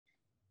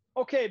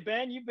Okay,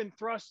 Ben, you've been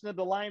thrust into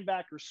the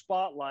linebacker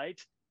spotlight,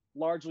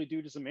 largely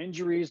due to some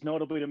injuries,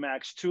 notably to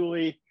Max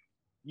Tooley.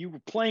 You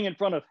were playing in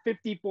front of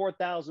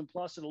 54,000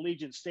 plus at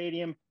Allegiant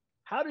Stadium.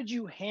 How did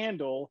you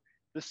handle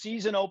the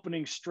season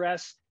opening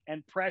stress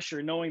and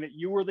pressure, knowing that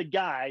you were the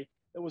guy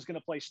that was going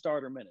to play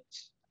starter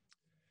minutes?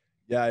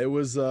 Yeah, it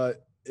was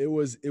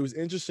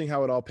interesting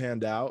how it all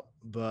panned out,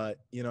 but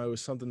it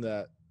was something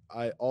that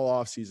I all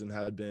off season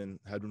had been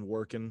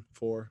working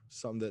for,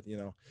 something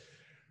that,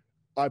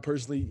 I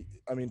personally,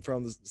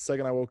 from the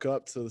second I woke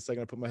up to the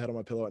second I put my head on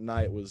my pillow at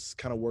night was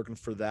kind of working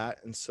for that.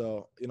 And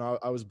so,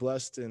 I was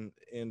blessed and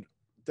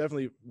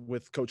definitely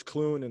with Coach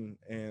Clune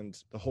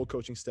and the whole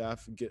coaching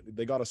staff,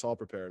 they got us all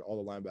prepared,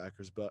 all the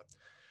linebackers. But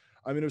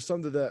it was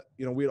something that,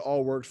 we had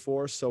all worked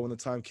for. So when the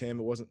time came,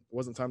 it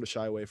wasn't time to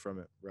shy away from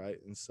it. Right.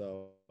 And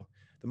so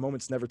the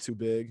moment's never too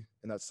big.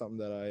 And that's something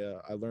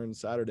that I learned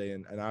Saturday,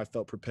 and I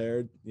felt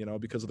prepared,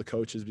 because of the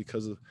coaches,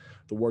 because of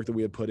the work that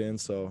we had put in.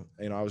 So,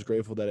 I was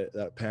grateful that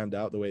it panned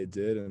out the way it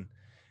did. And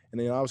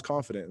I was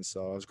confident. And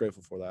so I was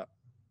grateful for that.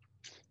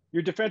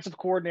 Your defensive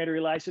coordinator,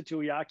 Elisa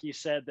Tuiaki,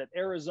 said that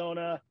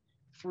Arizona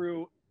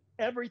threw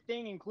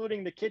everything,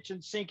 including the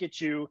kitchen sink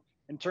at you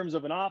in terms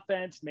of an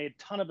offense, made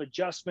a ton of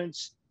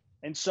adjustments.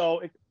 And so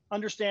it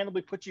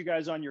understandably put you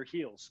guys on your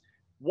heels.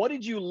 What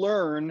did you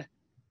learn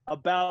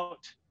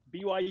about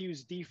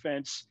BYU's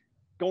defense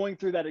going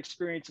through that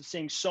experience of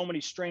seeing so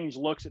many strange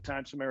looks at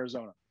times from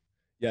Arizona?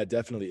 Yeah,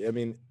 definitely.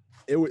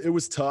 It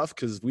was tough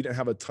because we didn't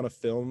have a ton of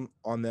film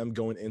on them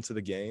going into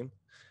the game.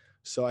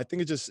 So I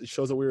think it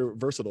shows that we were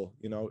versatile,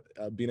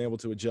 being able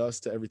to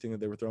adjust to everything that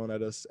they were throwing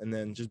at us, and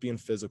then just being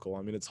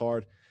physical. It's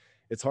hard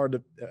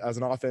to, as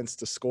an offense,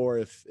 to score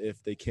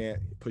if they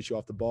can't push you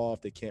off the ball,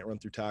 if they can't run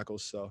through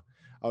tackles. So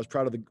I was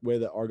proud of the way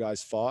that our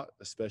guys fought,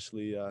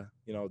 especially,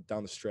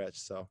 down the stretch.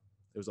 So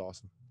it was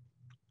awesome.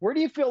 Where do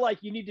you feel like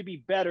you need to be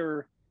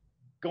better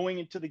going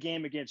into the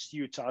game against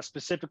Utah,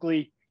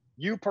 specifically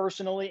you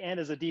personally and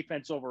as a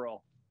defense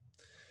overall?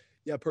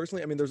 Yeah,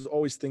 personally, there's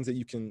always things that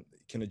you can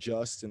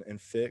adjust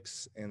and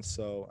fix. And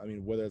so,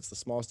 whether it's the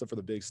small stuff or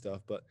the big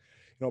stuff, but,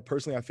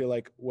 personally, I feel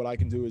like what I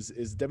can do is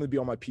definitely be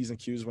on my P's and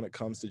Q's when it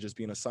comes to just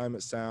being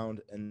assignment sound,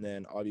 and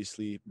then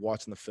obviously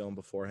watching the film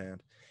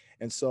beforehand.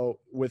 And so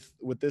with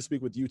this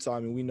week with Utah,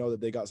 we know that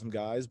they got some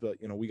guys, but,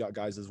 we got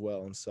guys as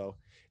well. And so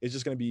it's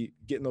just going to be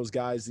getting those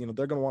guys, they're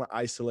going to want to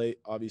isolate,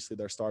 obviously,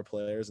 their star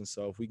players. And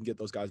so if we can get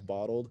those guys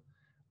bottled,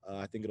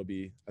 I think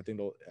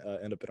it'll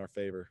end up in our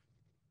favor.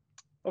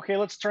 Okay,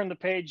 let's turn the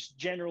page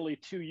generally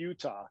to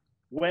Utah.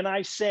 When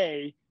I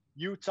say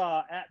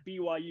Utah at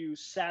BYU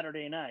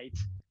Saturday night,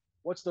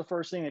 what's the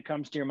first thing that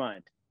comes to your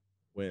mind?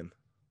 Win.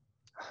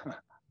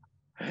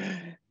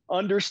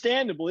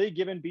 Understandably,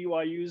 given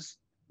BYU's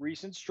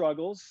recent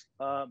struggles,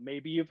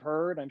 maybe you've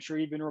heard, I'm sure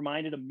you've been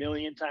reminded a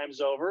million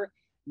times over,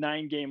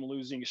 9-game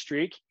losing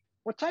streak.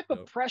 What type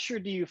of pressure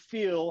do you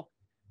feel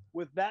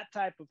with that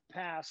type of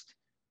past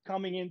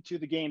coming into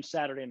the game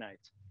Saturday night?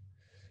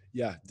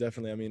 Yeah,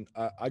 definitely.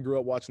 I grew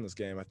up watching this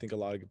game. I think a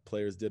lot of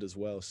players did as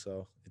well.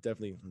 So it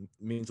definitely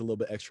means a little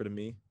bit extra to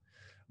me.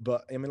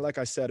 But like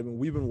I said,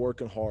 we've been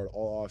working hard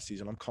all off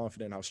season. I'm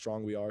confident in how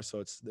strong we are. So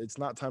it's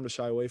not time to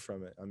shy away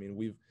from it.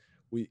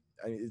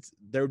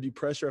 There would be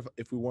pressure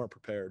if we weren't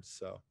prepared.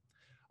 So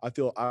I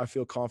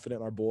feel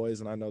confident in our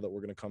boys, and I know that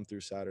we're going to come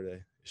through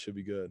Saturday. It should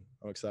be good.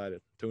 I'm excited.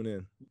 Tune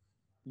in.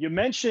 You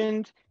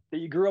mentioned that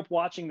you grew up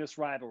watching this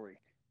rivalry.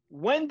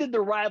 When did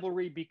the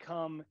rivalry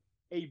become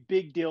a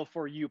big deal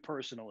for you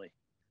personally?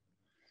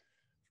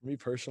 For me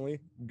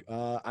personally,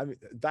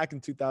 back in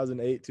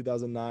 2008,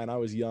 2009, I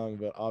was young,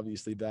 but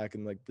obviously back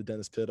in like the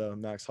Dennis Pitta,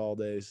 Max Hall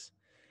days.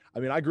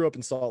 I grew up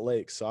in Salt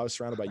Lake, so I was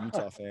surrounded by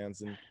Utah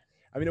fans, and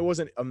it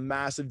wasn't a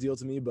massive deal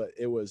to me, but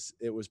it was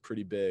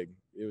pretty big.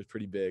 It was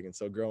pretty big, and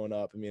so growing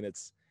up,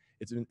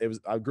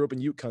 I grew up in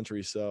Ute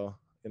country, so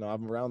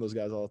I'm around those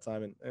guys all the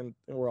time, and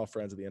we're all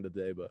friends at the end of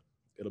the day. But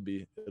it'll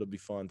be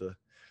fun to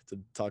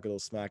talk a little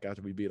smack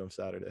after we beat them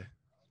Saturday.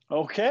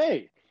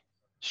 Okay.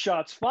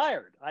 Shots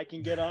fired. I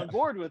can get on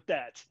board with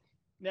that.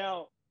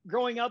 Now,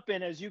 growing up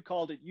in, as you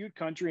called it, Ute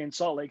country in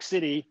Salt Lake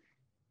City,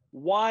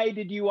 why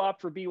did you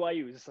opt for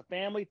BYU? Is this a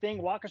family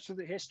thing? Walk us through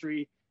the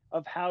history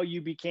of how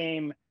you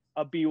became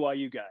a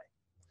BYU guy.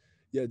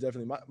 Yeah,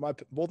 definitely.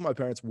 Both my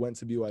parents went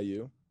to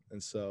BYU.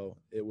 And so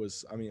it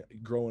was,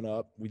 growing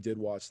up, we did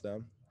watch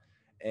them.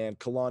 And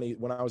Kalani,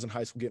 when I was in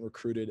high school getting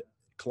recruited,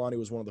 Kalani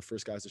was one of the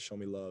first guys to show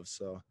me love.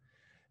 So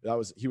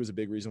he was a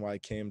big reason why I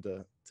came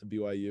to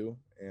BYU,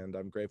 and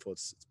I'm grateful.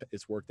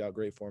 It's worked out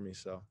great for me.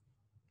 So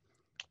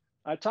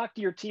I talked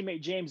to your teammate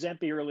James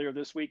Empey earlier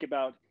this week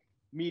about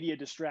media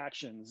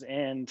distractions,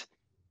 and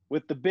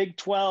with the Big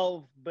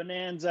 12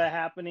 bonanza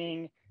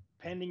happening,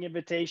 pending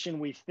invitation,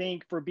 we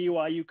think, for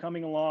BYU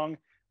coming along,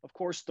 of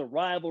course, the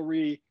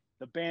rivalry,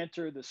 the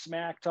banter, the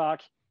smack talk.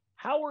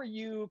 How are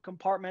you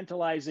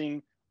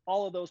compartmentalizing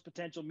all of those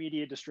potential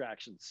media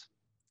distractions?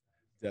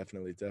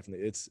 Definitely.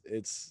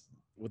 It's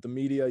with the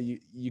media,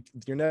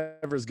 you're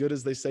never as good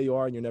as they say you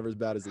are, and you're never as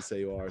bad as they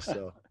say you are.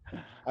 So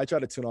I try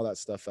to tune all that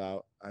stuff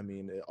out.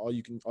 All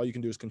you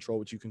can do is control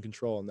what you can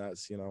control, and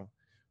that's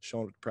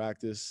showing up to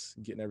practice,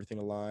 getting everything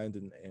aligned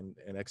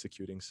and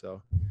executing.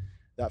 So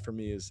that for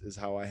me is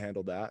how I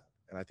handle that.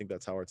 And I think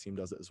that's how our team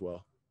does it as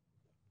well.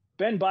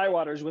 Ben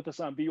Bywater is with us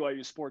on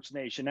BYU Sports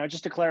Nation. Now,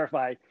 just to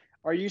clarify,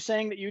 are you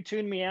saying that you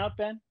tuned me out,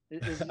 Ben?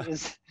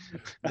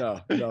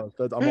 No, I'm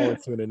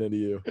always tuning into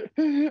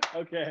you.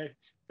 Okay.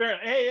 Fair.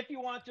 Hey, if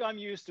you want to, I'm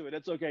used to it.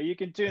 It's okay. You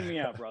can tune me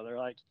out, brother.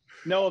 Like,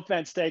 no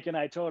offense taken.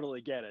 I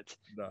totally get it.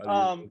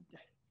 No,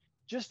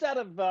 just out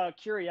of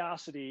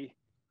curiosity,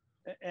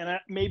 and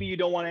maybe you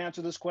don't want to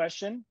answer this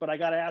question, but I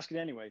got to ask it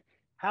anyway.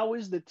 How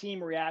is the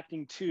team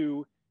reacting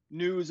to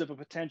news of a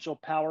potential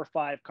Power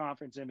 5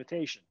 conference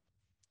invitation?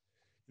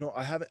 No,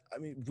 I haven't. I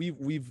mean,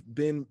 we've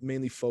been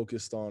mainly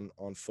focused on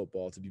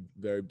football, to be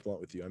very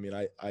blunt with you. I mean,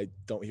 I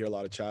don't hear a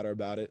lot of chatter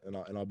about it, and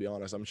I'll be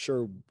honest. I'm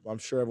sure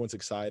everyone's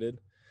excited,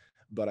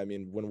 but I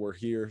mean, when we're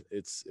here,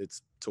 it's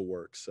to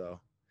work. So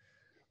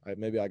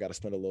maybe I got to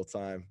spend a little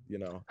time,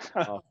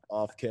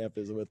 off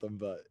campus with them,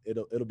 but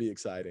it'll be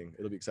exciting.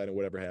 It'll be exciting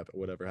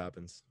whatever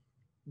happens.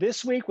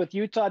 This week with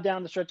Utah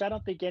down the stretch, I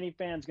don't think any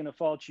fan's going to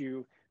fault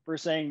you for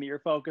saying that you're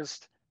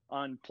focused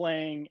on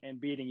playing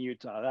and beating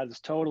Utah. That is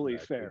totally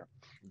fair.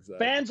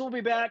 Exactly. Fans will be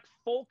back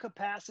full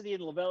capacity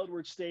in LaVell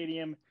Edwards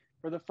Stadium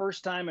for the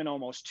first time in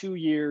almost 2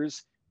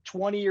 years,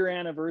 20-year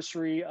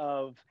anniversary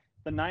of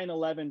the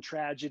 9/11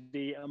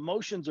 tragedy.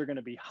 Emotions are going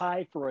to be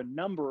high for a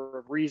number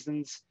of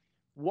reasons.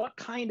 What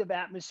kind of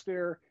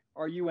atmosphere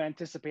are you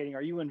anticipating?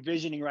 Are you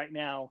envisioning right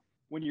now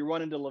when you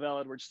run into LaVell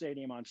Edwards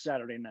Stadium on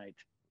Saturday night?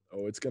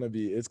 Oh, it's gonna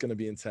be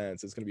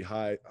intense. It's gonna be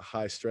high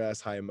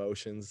stress, high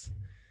emotions.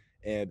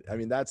 And I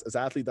mean, as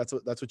an athlete, that's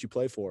what you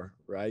play for,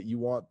 right? You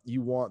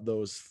want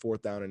those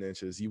 4th down and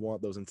inches. You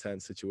want those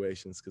intense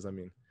situations, because I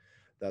mean,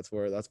 that's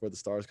where the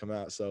stars come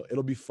out. So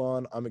it'll be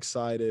fun. I'm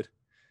excited,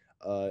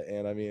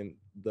 and I mean,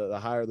 the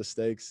higher the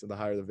stakes and the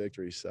higher the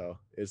victory. So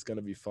it's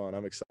gonna be fun.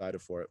 I'm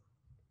excited for it.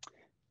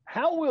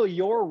 How will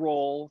your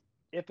role,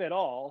 if at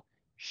all,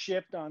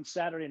 shift on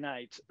Saturday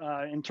night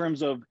in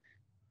terms of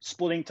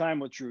splitting time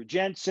with Drew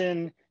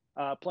Jensen,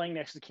 playing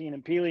next to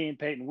Keenan Peely and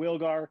Peyton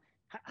Wilgar?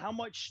 How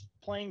much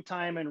playing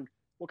time and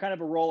what kind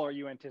of a role are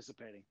you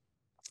anticipating?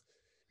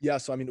 Yeah,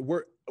 so I mean,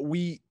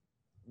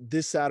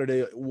 this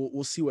Saturday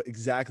we'll see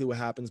exactly what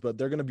happens, but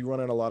they're going to be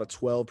running a lot of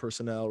 12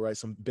 personnel, right?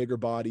 Some bigger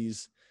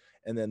bodies,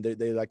 and then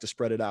they like to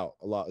spread it out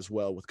a lot as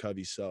well with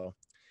Covey. So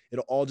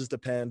it'll all just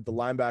depend. The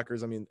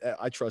linebackers, I mean,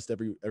 I trust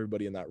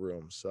everybody in that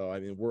room. So I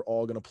mean, we're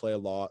all going to play a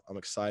lot. I'm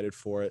excited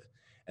for it.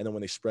 And then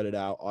when they spread it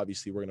out,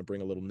 obviously we're going to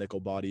bring a little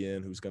nickel body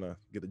in who's going to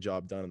get the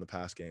job done in the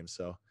pass game.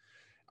 So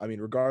I mean,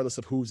 regardless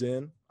of who's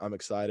in, I'm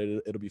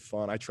excited. It'll be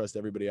fun. I trust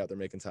everybody out there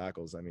making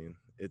tackles. I mean,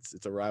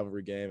 it's a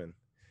rivalry game, and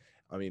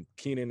I mean,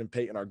 Keenan and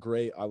Peyton are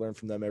great. I learn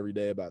from them every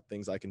day about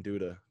things I can do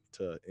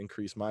to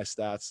increase my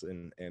stats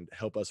and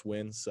help us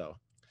win. So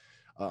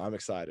I'm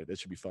excited. It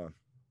should be fun.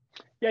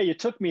 Yeah, you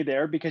took me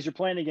there because you're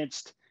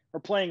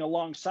playing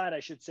alongside, I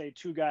should say,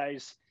 2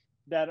 guys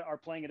that are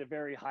playing at a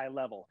very high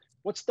level.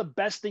 What's the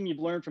best thing you've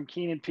learned from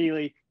Keenan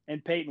Peely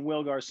and Peyton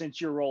Wilgar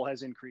since your role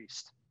has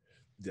increased?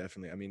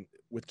 Definitely. I mean,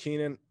 with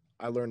Keenan,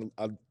 I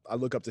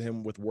look up to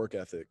him with work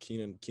ethic.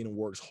 Keenan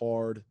works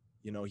hard.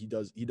 He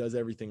does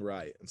everything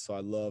right. And so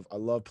I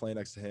love playing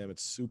next to him.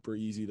 It's super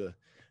easy to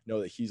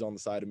know that he's on the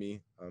side of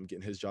me,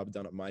 getting his job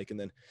done at Mike. And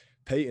then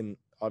Peyton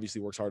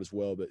obviously works hard as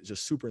well, but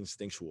just super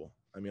instinctual.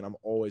 I mean, I'm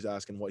always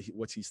asking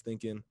what he's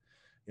thinking.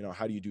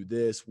 How do you do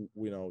this?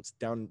 It's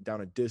down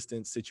a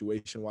distance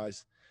situation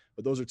wise.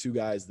 But those are 2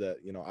 guys that,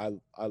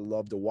 I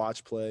love to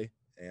watch play.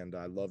 And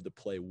I love to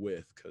play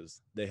with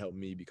because they help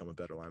me become a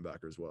better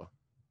linebacker as well.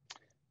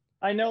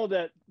 I know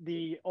that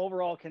the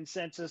overall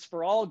consensus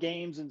for all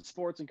games and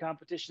sports and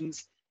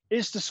competitions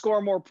is to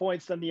score more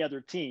points than the other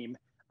team.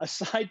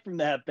 Aside from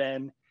that,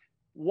 Ben,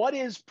 what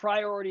is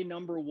priority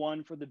number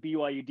 1 for the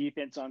BYU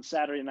defense on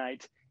Saturday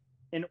night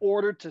in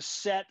order to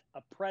set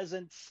a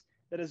presence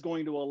that is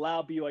going to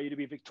allow BYU to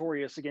be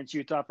victorious against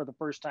Utah for the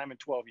first time in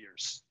 12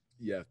 years?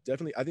 Yeah,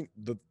 definitely. I think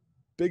the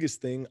biggest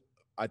thing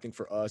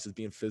for us is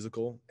being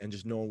physical and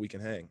just knowing we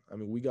can hang. I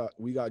mean,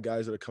 we got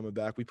guys that are coming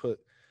back. We put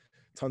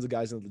tons of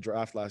guys into the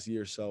draft last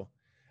year. So,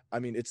 I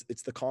mean,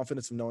 it's the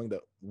confidence of knowing that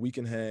we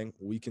can hang,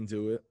 we can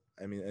do it.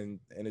 I mean,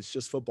 and it's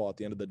just football at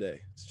the end of the day.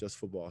 It's just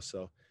football.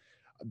 So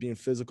being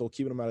physical,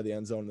 keeping them out of the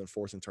end zone and then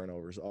forcing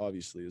turnovers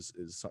obviously is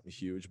something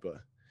huge, but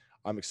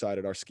I'm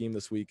excited. Our scheme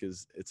this week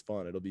it's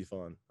fun. It'll be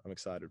fun. I'm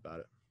excited about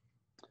it.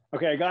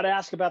 Okay. I got to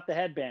ask about the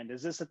headband.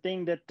 Is this a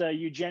thing that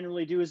you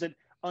generally do? Is it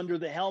under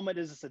the helmet?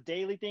 Is this a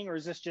daily thing, or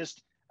is this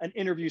just an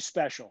interview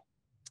special?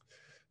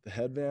 The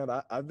headband,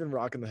 I've been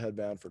rocking the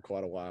headband for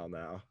quite a while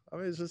now. I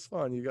mean, it's just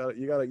fun. You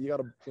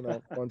gotta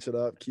bunch it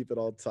up, keep it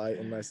all tight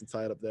and nice and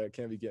tight up there. It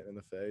can't be getting in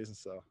the face. And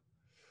so,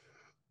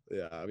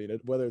 yeah, I mean,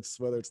 whether it's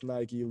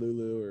Nike,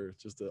 Lulu, or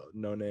just a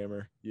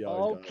no-namer, you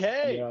always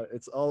okay. Yeah,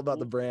 it's all about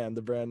the brand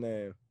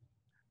name.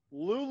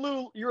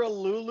 Lulu, you're a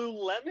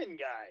Lululemon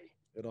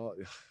guy.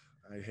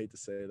 I hate to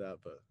say that,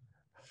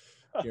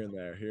 but here and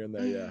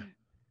there, yeah.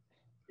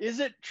 Is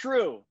it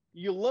true?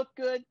 You look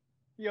good,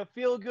 you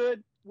feel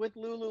good with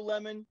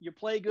Lululemon, you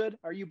play good.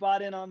 Are you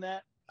bought in on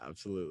that?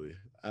 Absolutely.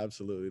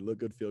 Absolutely. Look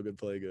good, feel good,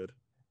 play good.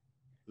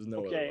 There's no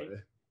other Okay.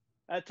 way.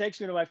 That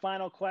takes me to my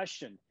final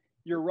question.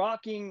 You're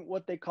rocking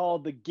what they call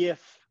the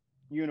GIF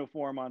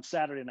uniform on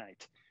Saturday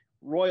night.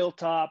 Royal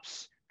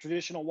tops,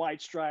 traditional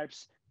white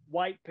stripes,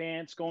 white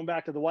pants, going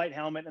back to the white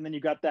helmet, and then you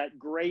got that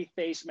gray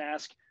face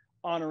mask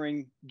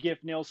honoring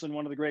Giff Nielsen,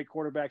 one of the great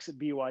quarterbacks at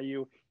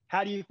BYU.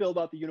 How do you feel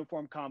about the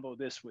uniform combo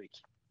this week?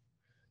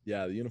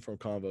 Yeah, the uniform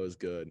combo is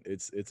good.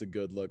 It's a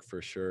good look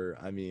for sure.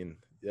 I mean,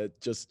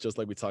 just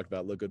like we talked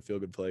about, look good, feel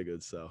good, play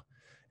good. So,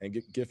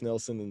 and Giff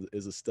Nielsen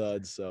is a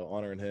stud. So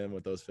honoring him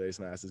with those face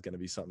masks is going to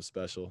be something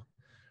special.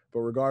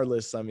 But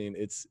regardless, I mean,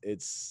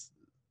 it's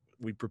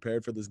we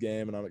prepared for this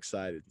game, and I'm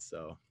excited.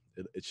 So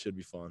it should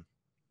be fun.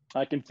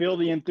 I can feel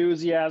the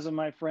enthusiasm,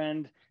 my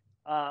friend.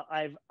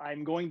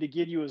 I'm going to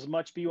give you as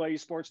much BYU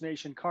Sports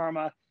Nation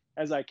karma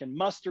as I can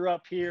muster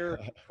up here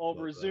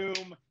over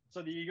Zoom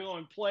so that you go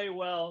and play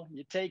well.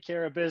 You take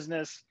care of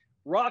business.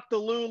 Rock the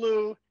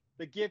Lulu,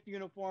 the GIF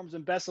uniforms,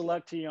 and best of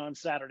luck to you on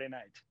Saturday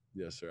night.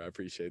 Yes, sir. I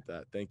appreciate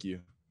that. Thank you.